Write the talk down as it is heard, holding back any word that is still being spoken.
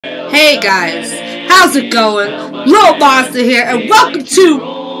Hey guys, how's it going? Little Monster here, and welcome to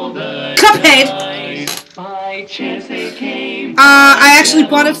Cuphead. I actually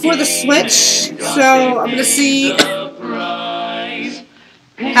bought it for the Switch, so I'm gonna see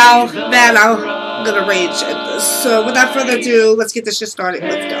how bad I'm gonna rage at this. So without further ado, let's get this shit started.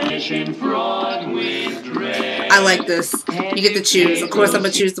 Let's go. I like this. You get to choose. Of course, I'm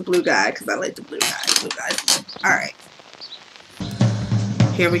gonna choose the blue guy because I like the blue guy. Blue guys. All right.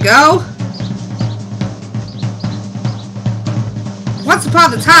 Here we go. Once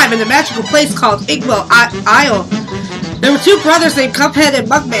upon a time, in a magical place called Igwell Isle, there were two brothers named Cuphead and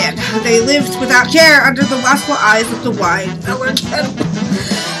Mugman. They lived without care under the watchful eyes of the wide.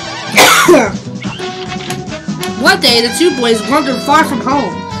 One day, the two boys wandered far from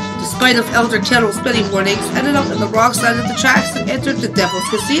home. Despite of Elder Kettle's many warnings, ended up on the wrong side of the tracks and entered the Devil's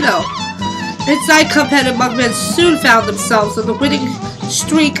Casino. Inside, Cuphead and Mugman soon found themselves on the winning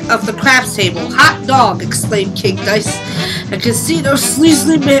streak of the craps table. Hot dog! Exclaimed King Dice. A casino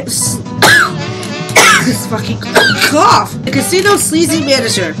sleazy man. This fucking cough! A casino sleazy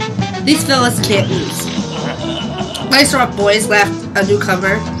manager. These fellas can't lose. Nice rock, boys, laughed a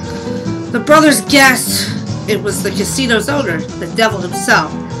newcomer. The brothers guessed it was the casino's owner, the devil himself.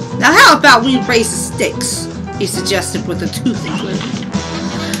 Now how about we raise the stakes? He suggested with a toothy grin.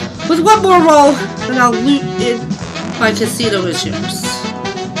 With one more roll, and I'll loot in my casino is yours.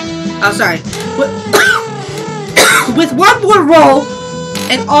 Oh, sorry. With one more roll,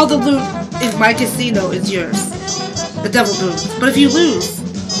 and all the loot in my casino is yours. The devil booms. But if you lose,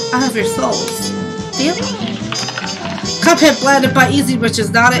 I have your souls. Deal? Cuphead, blinded by easy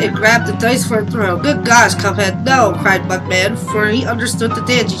riches, nodded and grabbed the dice for a throw. Good gosh, Cuphead, no, cried Mugman, for he understood the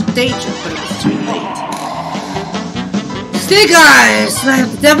danger, but it was too late. Snake eyes!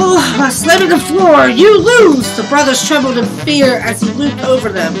 Slammed the devil, slamming the floor. You lose! The brothers trembled in fear as he looped over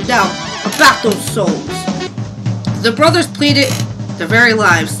them. Now, about those souls. The brothers pleaded their very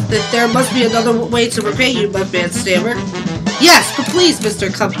lives that there must be another way to repay you, Mugman stammered. Yes, but please, Mr.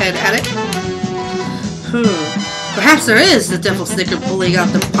 Cuphead added. Perhaps there is, the devil snickered, pulling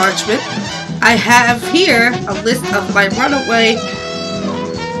out the parchment. I have here a list of my runaway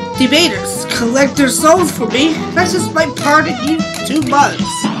debaters. Collect their souls for me. That's just my pardon you 2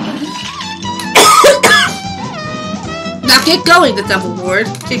 months. Now get going, the devil roared,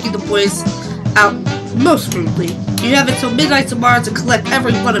 kicking the boys out most rudely. You have until midnight tomorrow to collect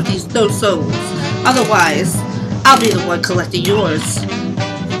every one of these no souls. Otherwise, I'll be the one collecting yours.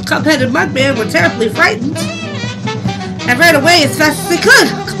 Cuphead and Mugman were terribly frightened and ran away as fast as they could.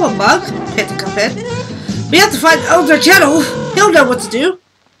 Come on, Mug, panted Cuphead. We have to find Elder Kettle. He'll know what to do.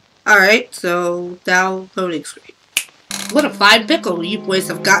 Alright, so now loading screen. What a fine pickle you boys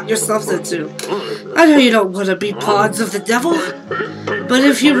have gotten yourselves into. I know you don't want to be pawns of the devil, but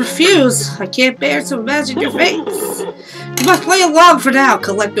if you refuse, I can't bear to imagine your fates. You must play along for now,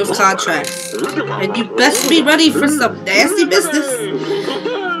 collect those contracts. And you best be ready for some nasty business.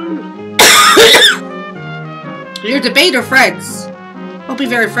 Your debater friends won't be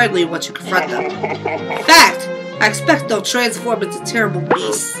very friendly once you confront them. In fact, I expect they'll transform into terrible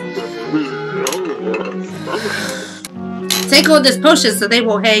beasts. Take on this potion so they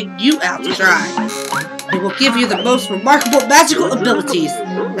won't hang you out to dry. It will give you the most remarkable magical abilities.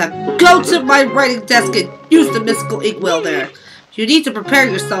 Now go to my writing desk and use the mystical inkwell there. You need to prepare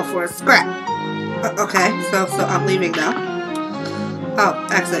yourself for a scrap. Okay, so I'm leaving now. Oh,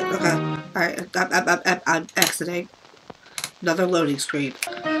 exit. Okay. Alright, I'm exiting. Another loading screen.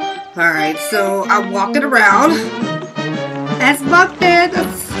 Alright, so I'm walking around. That's Mugman.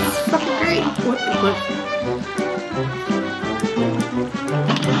 That's fucking great. What?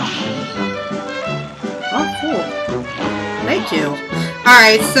 Oh, cool. Thank you.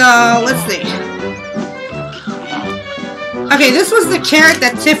 Alright, so let's see. Okay, this was the carrot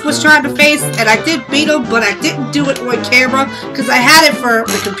that Tiff was trying to face, and I did beat him, but I didn't do it on camera because I had it for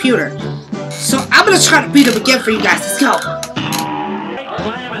the computer. So I'm gonna try to beat him again for you guys. Let's go.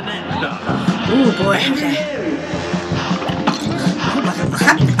 Oh boy. Okay.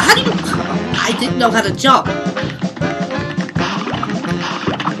 How do you? I didn't know how to jump.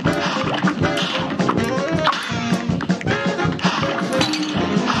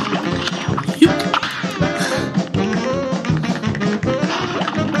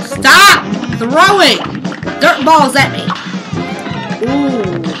 Stop throwing dirt balls at me. Ooh.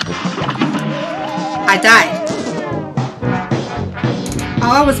 I died. Oh,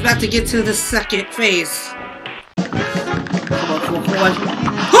 I was about to get to the second phase. Come on.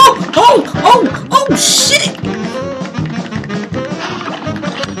 Oh, shit!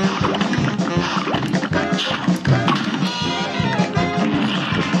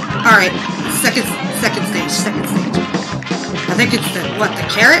 Alright, second stage. I think it's the, what, the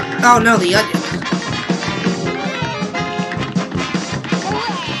carrot? Oh no, the onion.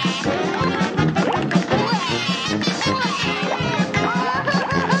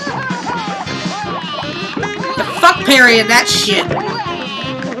 The fuck parrying that shit.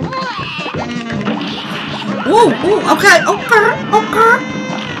 Ooh, okay, okay.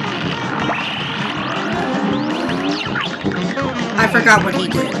 I forgot what he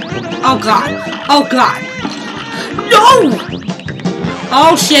did. Oh god. Oh god. No!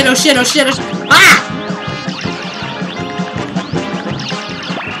 Oh shit, oh shit. Ah!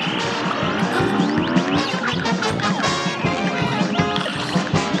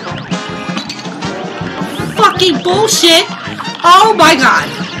 Fucking bullshit! Oh my god!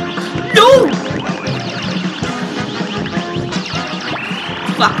 No!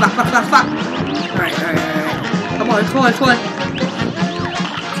 Fuck. Alright. Come on.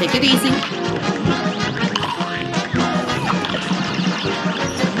 Take it easy.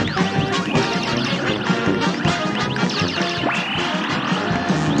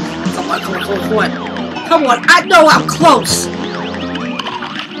 Come on, I know I'm close.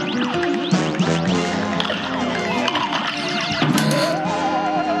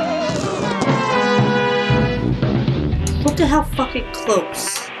 Look at how fucking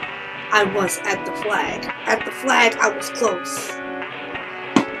close I was at the flag. At the flag, I was close.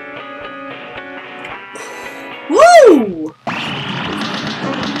 Woo!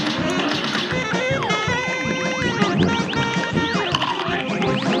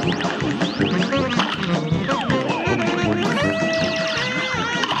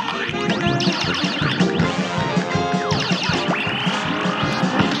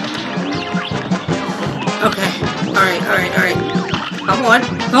 Okay. Alright. Come on.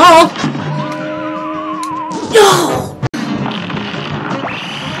 Oh! No!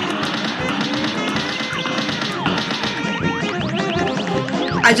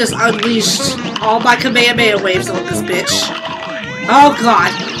 I just unleashed all my Kamehameha waves on this bitch. Oh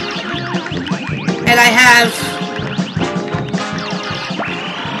god. And I have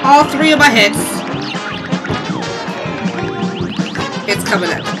all 3 of my hits. It's coming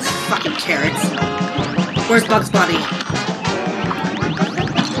at me. Fucking carrots. Where's Bugs Bunny?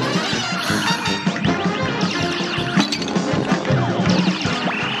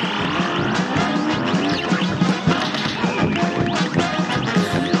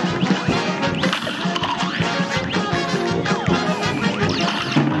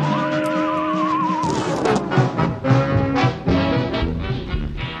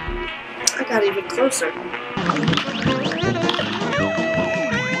 I got even closer.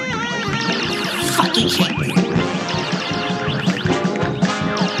 Fucking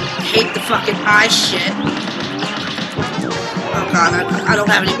hate the fucking eye shit. Oh god, I don't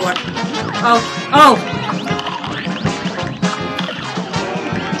have any more. Oh.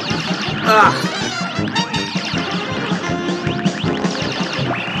 Ugh.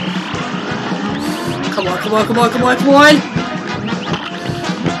 Come on.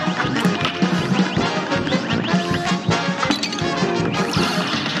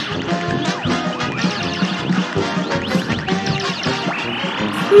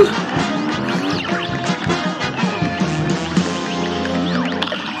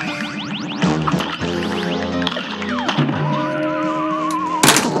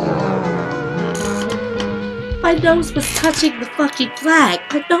 My nose was touching the fucking flag.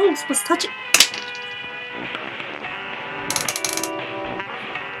 My nose was touching.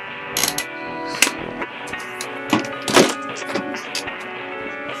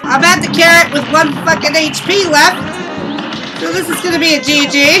 I'm at the carrot with 1 fucking HP left. So this is gonna be a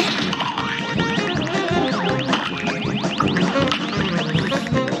GG.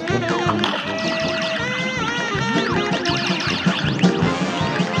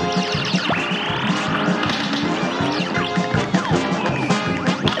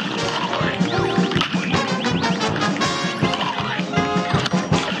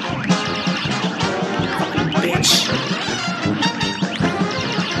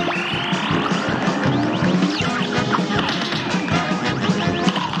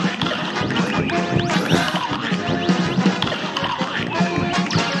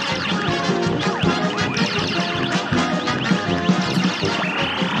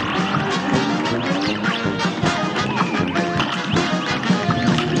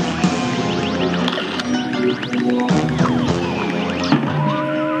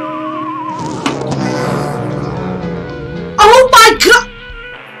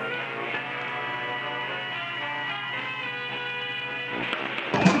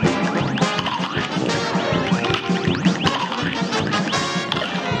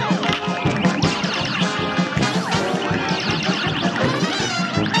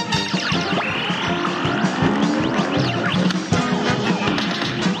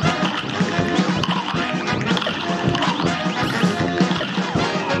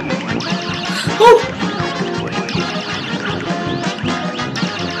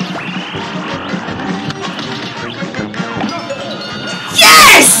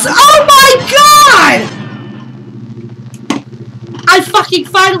 fucking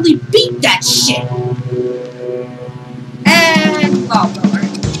finally beat that shit. And lawnmower.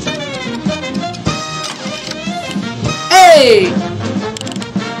 Hey!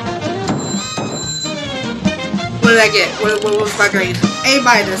 What did I get? What was my grade? A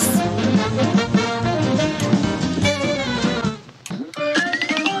minus.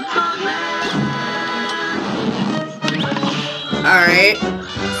 Alright.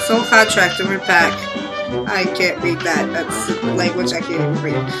 Soul contract and repack. I can't read that. That's the language I can't even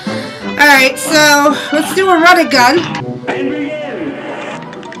read. Alright, so let's do a run and gun. And begin.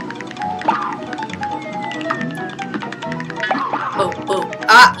 Oh, oh.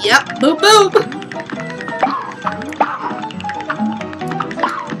 Ah, yep. Boom, boom.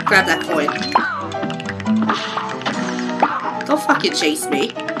 Grab that coin. Don't fucking chase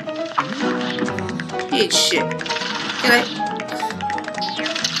me. You ain't shit. Can I?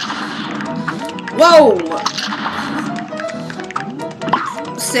 Whoa!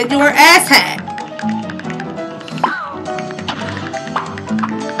 Senor asshat.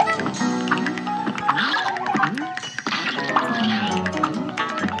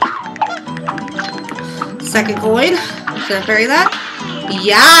 Second coin. Can I parry that?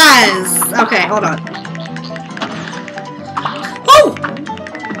 Yes! Okay, hold on. Oh!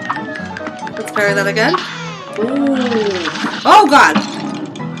 Let's parry that again. Ooh. Oh god!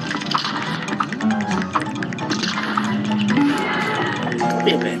 Don't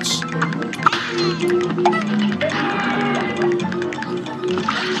be a bitch.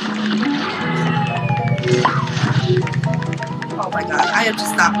 Oh my god, I have to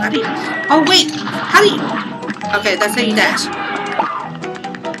stop. How do you... Oh wait! How do you... Okay, that's how you dash.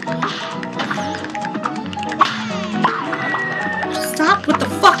 Stop with the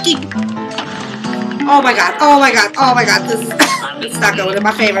fucking... Oh my god, oh my god, oh my god, this is... It's not going in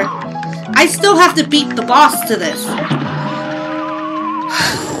my favor. I still have to beat the boss to this.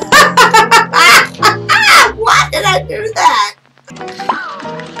 Why did I do that?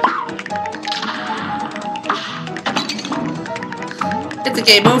 It's a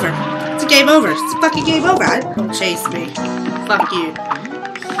game over. It's a game over. It's a fucking game over. Don't chase me. Fuck you.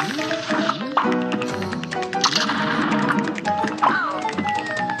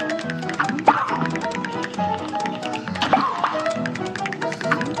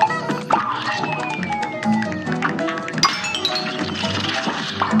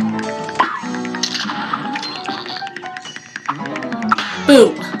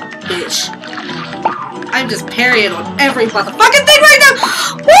 Boom, bitch. I'm just parrying on every motherfucking thing right now.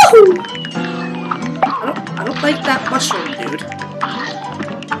 Woohoo! I don't like that mushroom, dude.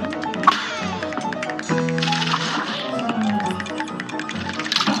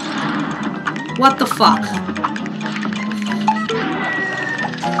 What the fuck?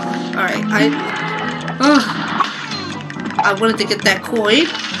 Alright, I wanted to get that coin.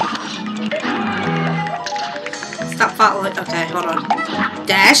 Stop following. Okay, hold on.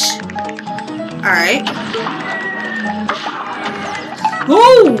 Dash. Alright.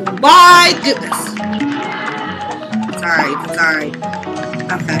 Oh my goodness. Sorry, sorry.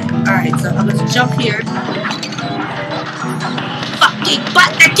 Okay, alright, so I'm gonna jump here. Fucking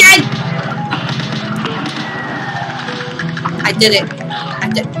button again! I did it. I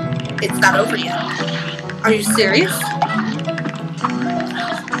did. It's not over yet. Are you serious?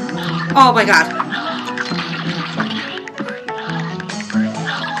 Oh my god.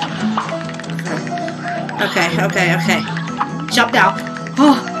 Okay, okay, okay. Jump now.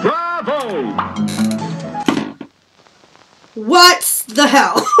 Oh. Bravo! What the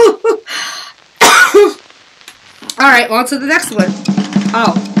hell? Alright, on to the next one.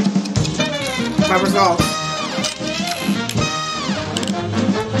 Oh. My resolve.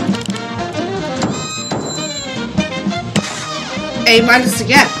 A minus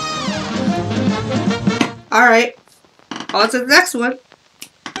again. Alright. On to the next one.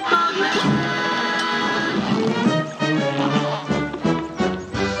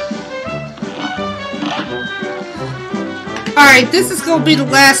 Alright, this is gonna be the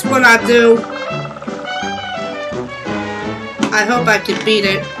last one I do. I hope I can beat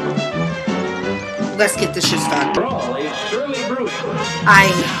it. Let's get this shit started. I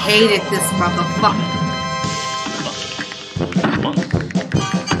hated this motherfucker.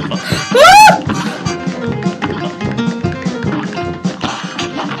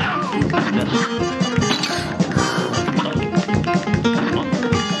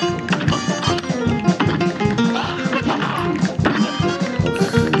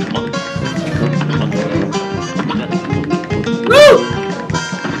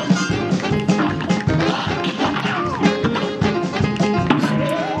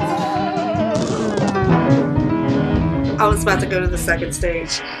 was about to go to the second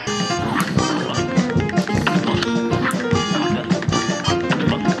stage.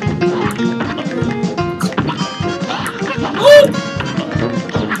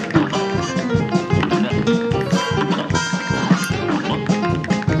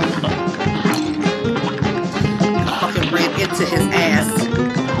 Fucking ran into his ass.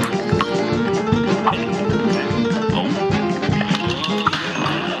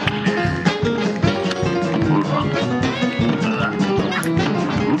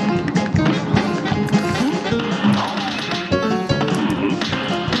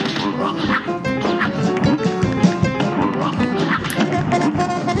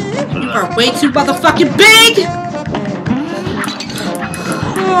 Are way too motherfucking big!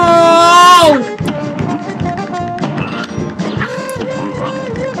 Oh!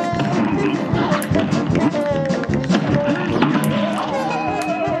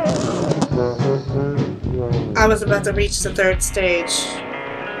 I was about to reach the third stage.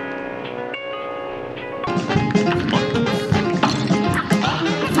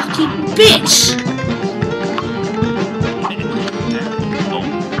 Fucking bitch!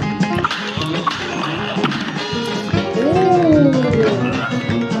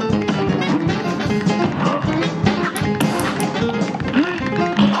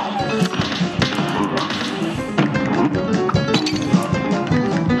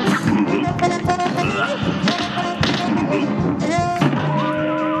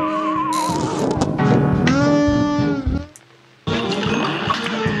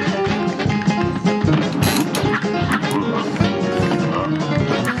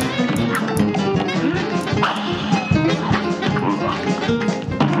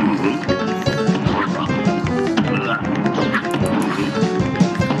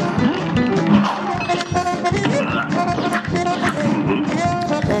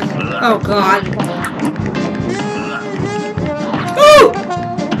 Oh god. Ooh!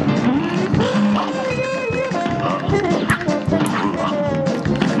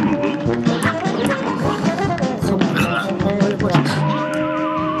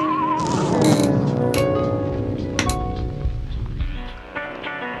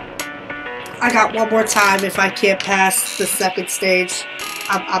 I got one more time. If I can't pass the second stage,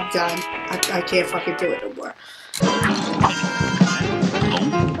 I'm done. I can't fucking do it no more.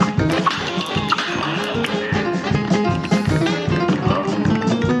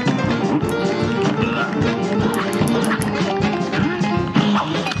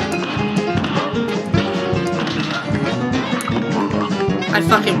 I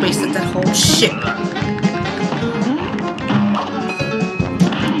fucking wasted that whole shit.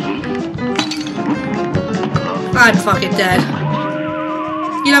 I'm fucking dead.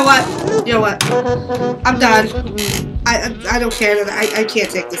 You know what? You know what? I'm done. I don't care. I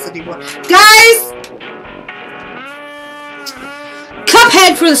can't take this anymore. Guys!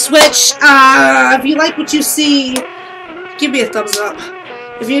 Cuphead for the Switch. If you like what you see, give me a thumbs up.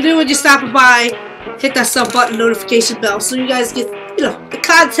 If you're new and you're stopping by, hit that sub button, notification bell, so you guys get, you know, the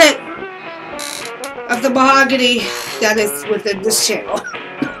content of the mahogany that is within this channel.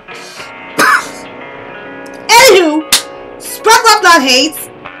 Anywho, spread love, not hate,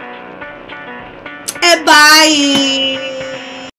 and bye.